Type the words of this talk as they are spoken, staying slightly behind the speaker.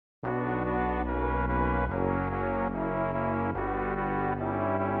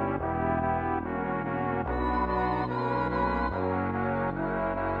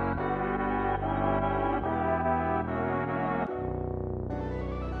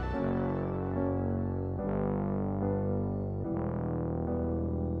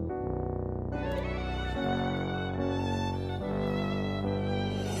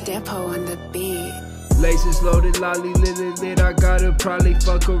Hippo on the beat. Laces loaded, lolly lit, I gotta probably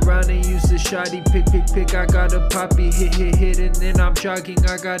fuck around and use the shotty. Pick, I got a poppy, hit, and then I'm jogging.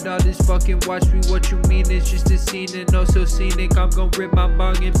 I got all this fucking watch me, what you mean? It's just a scene and no so scenic. I'm gon' rip my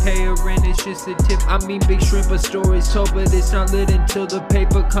bong and pay her rent, it's just a tip. I mean big shrimp, a story's told, but it's not lit until the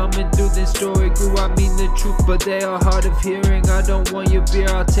paper coming through. Then story grew, I mean the truth, but they are hard of hearing. I don't want your beer,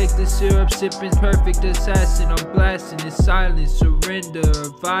 I'll take the syrup, sipping perfect assassin. I'm blasting in silence, surrender or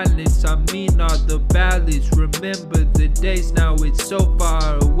violence. I mean all the ballads. Remember the days, now it's so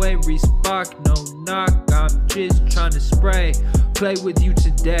far away. Respark, no knock, I'm just trying to spray. Play with you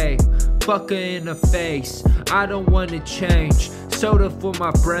today, fuck her in the face. I don't wanna change, soda for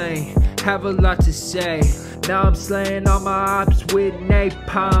my brain, have a lot to say. Now I'm slaying all my ops with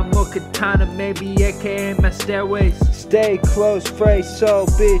napalm or katana, maybe aka my stairways. Stay close, phrase so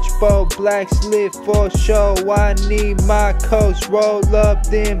bitch, bow blacks lit for show. I need my coast, roll up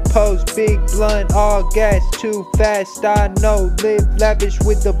then post, big blunt, all gas, too fast, I know. Live lavish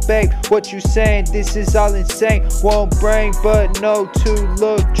with the babe, what you saying, this is all insane. Won't bring but no to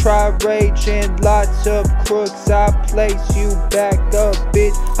look, try rage and lots of crooks. I place you back up,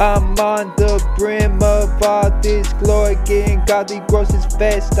 bitch, I'm on the brim of all this glory, getting godly gross is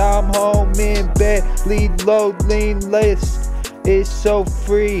best. I'm home in bed, lead low, lean list, it's so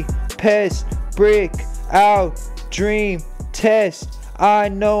free. Pest, brick, out, dream, test. I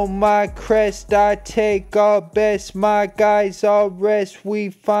know my crest, I take all best. My guys all rest, we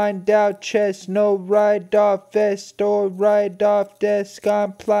find out chest. No ride off vest or ride off desk.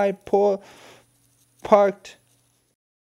 I'm plied, poor, parked.